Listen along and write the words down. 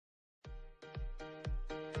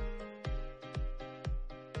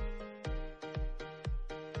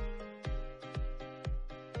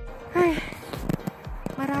Ay,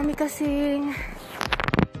 marami kasing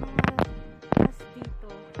mga gas dito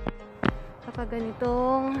kapag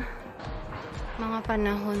ganitong mga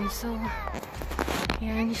panahon. So,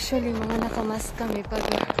 yan, usually mga nakamas kami pag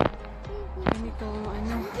ganitong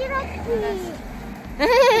ano.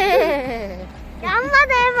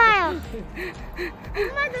 엄마도 해봐요.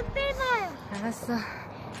 엄마도 빼봐요. Alasa.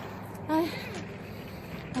 Ay,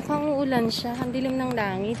 mukhang uulan siya. Ang dilim ng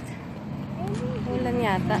langit. Ulan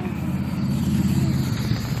yata.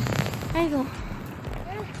 Ay, go.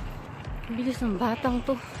 Ang bilis ng batang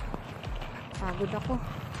to. Pagod ako.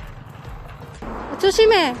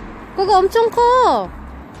 조심해. 그거 엄청 커.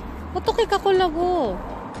 어떻게 깎으려고.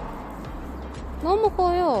 너무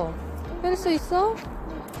커요. 뺄 수 있어?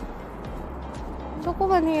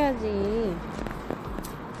 조금만 해야지.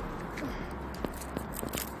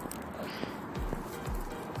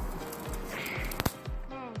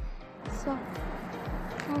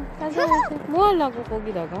 가자. 뭐 하려고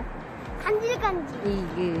거기다가? 간질간질.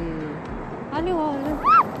 이게 빨리 와.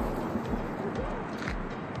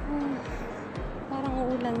 parang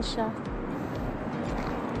uulan siya.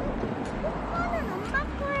 이거는 엄마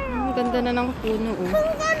거예요. Ang ganda na ng puno. 큰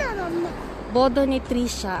거는 엄마. Bodoni tree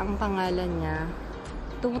siya ang pangalan niya.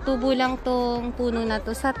 Tumutubo lang tong puno na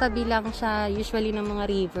to. Sa tabi lang siya usually ng mga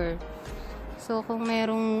river. So kung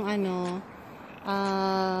merong ano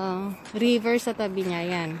river sa tabi niya,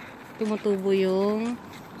 yan. Tumutubo yung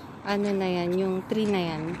ano na yan, yung tree na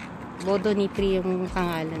yan. Bodoni tree yung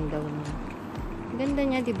pangalan daw niya. Ganda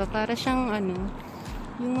niya, 'di ba? Para siyang ano,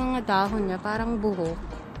 yung mga dahon niya parang buhok.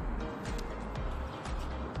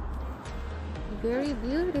 Very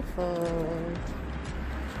beautiful.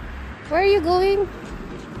 Where are you going?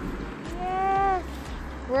 Yes.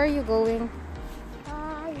 Where are you going?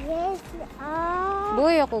 Yes.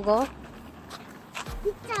 뭐예요, 그거?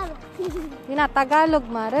 진짜로. Yun Tagalog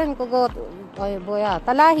말은 그거 뭐야?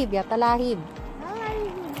 talahib, talahib.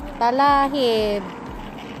 Talahib.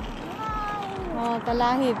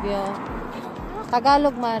 talahib yo.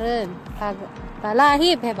 Tagalog 말은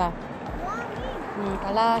talahib 해봐.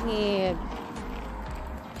 talahib.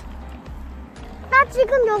 나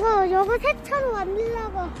지금 요거 세차로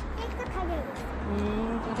만들려고 깨끗하게.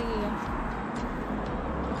 그래요.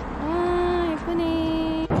 아,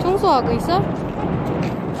 예쁘네. 청소하고 있어?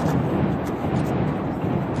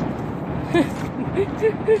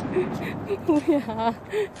 뭐야?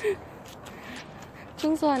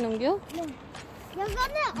 청소하는겨? 네. 여기는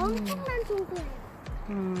엄청난 청소예요.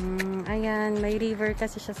 Ayan, may river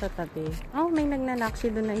kasi siya sa tabi. Oh, may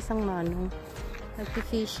nagnanakshi doon na isang manong.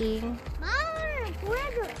 Nagpi-fishing. 마을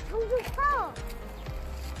보여줘. 엄청 커.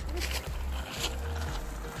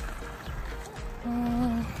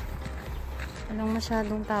 Walang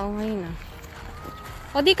masyadong tao ngayon ah.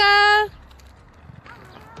 Odi ka!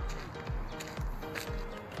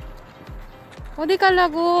 어디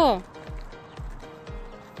가려고?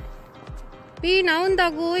 비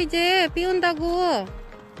나온다고 이제 비 온다고.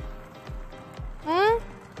 어?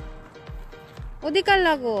 어디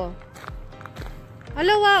가려고?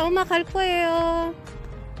 얼른 와, 엄마 갈 거예요.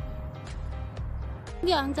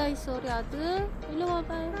 여기 앉아 있어 우리 아들. 일로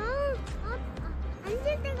와봐요.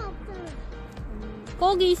 앉을 데가 없잖아.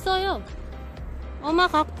 거기 있어요. 엄마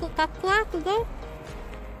갖고 와 그거?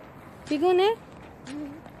 피곤해?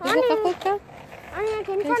 이거 아니. 갖고 올까? 아니야,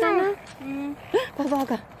 괜찮아요.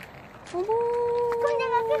 봐봐. 어머. 그럼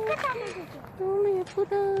내가 깨끗하게 해줄게. 너무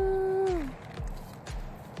예쁘다.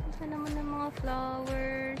 Ito naman ng mga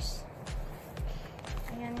flowers.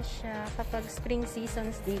 Ayan siya. Kapag spring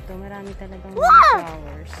seasons dito, marami talagang mga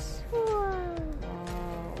flowers. 우와.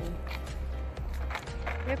 Wow.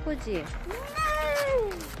 예쁘지?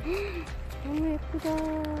 너무 예쁘다.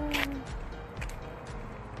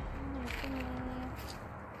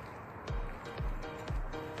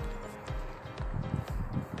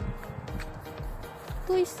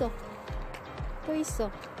 또 있어. 또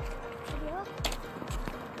있어. 그래요?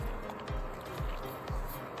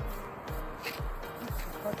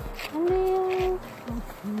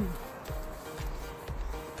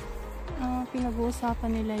 Ano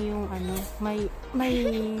pinag-uusapan nila yung ano, may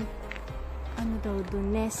ano daw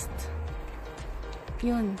doon, nest.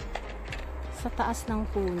 Yun. Sa taas ng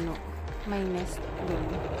puno. May nest doon.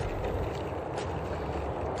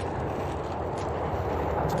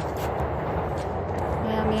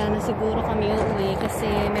 Maya na siguro kami uuwi kasi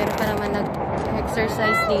meron pa naman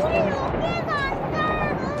nag-exercise dito.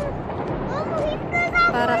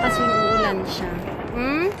 Para kasing uulan siya.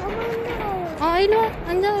 너무 힘들어요. 일로 와.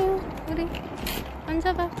 앉아요. 우리.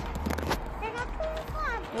 앉아봐. 내가 통과.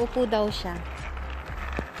 우po daw siya.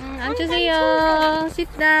 앉으세요. Sit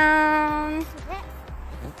down.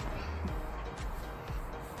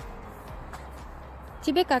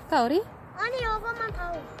 집에 갈까 우리? 아니, 이거만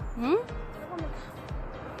다. 응? 이거만 다.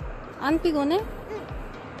 안 피곤해? 응.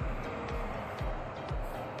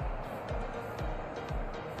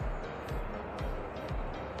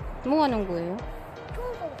 뭐 하는 거예요?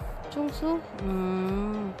 청소. 청소?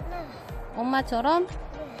 네. 엄마처럼?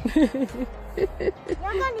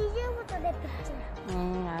 약간 이제부터 내 픽지.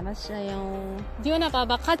 알았어요. 지연아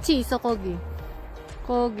봐봐, 같이 있어 거기.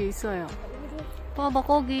 거기 있어요. 봐봐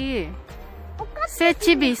거기. 새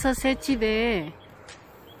집이 있어, 새 집에.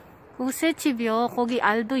 거기 새 집이요. 거기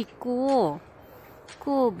알도 있고,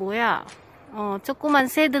 그 뭐야? 조그만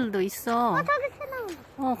새들도 있어. 저기 새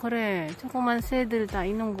나온다. 그래. 조그만 새들 다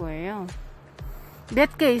있는 거예요.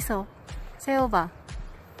 몇 개 있어? 세워봐.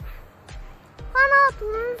 하나,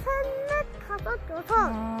 둘, 셋, 넷, 다섯,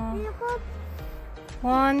 여섯, 일곱.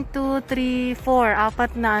 1, 2, 3, 4.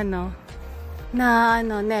 Apat na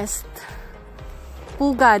nest.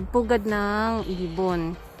 Pugad ng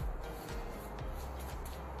ibon.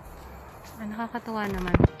 Nakakatuwa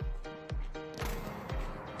naman.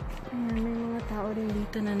 Ayan, may mga tao rin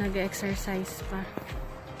dito na nag-exercise pa.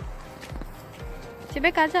 Sibe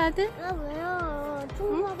kaja ate? 아, 왜요?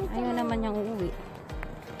 충분하게. Ayaw naman niyang uuwi.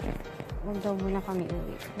 Huwag daw muna kami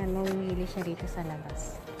uuwi. Nanawili siya dito sa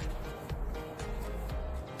labas.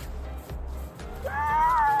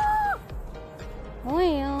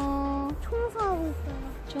 뭐예요? 청소하고 있어요.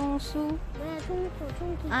 청소? 네,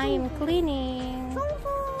 청소. I'm cleaning. 청소.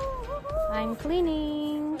 I'm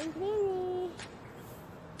cleaning. 클리닝.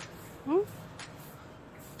 응?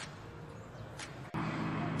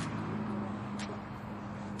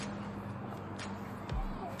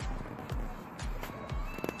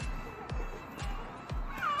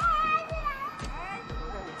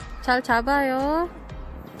 잘 잡아요.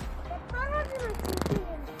 떨어지면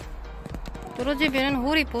진짜. 떨어지면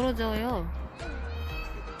홀이 부러져요.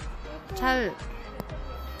 잘.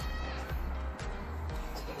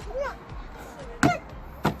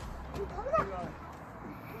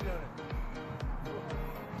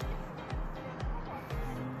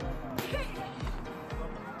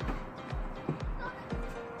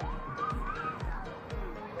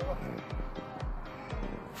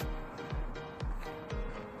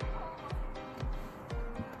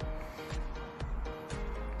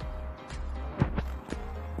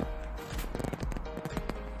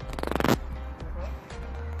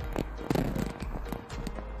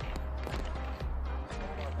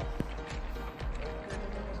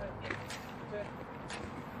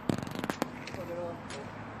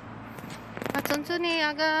 천천히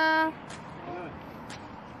아가.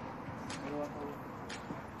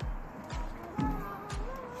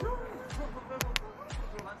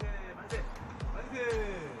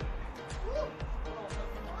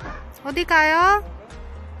 어디 가요?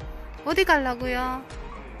 어디 가려고요?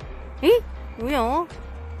 에? 왜요?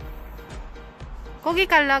 거기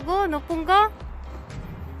가려고? 높은 거?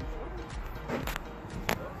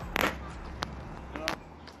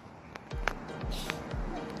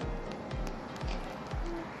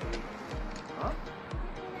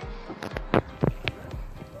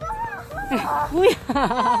 뭐야?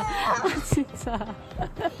 아, 진짜.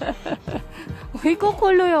 왜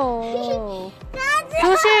거꾸로요?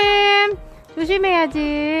 조심!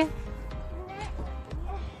 조심해야지.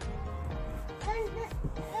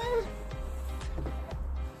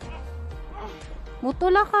 못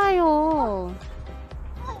올라가요.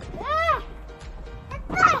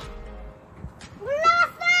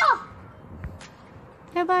 올라왔어요.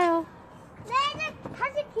 해봐요. 네, 이제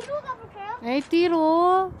다시 뒤로 가볼게요. 에이,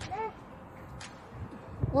 뒤로. 네.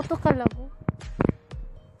 어떡하려고?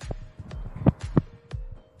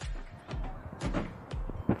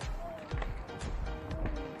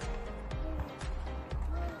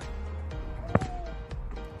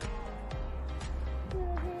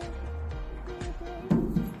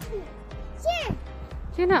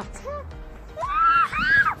 진아.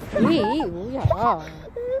 왜? 뭐야?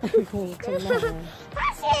 아이고, 정말.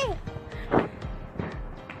 다시.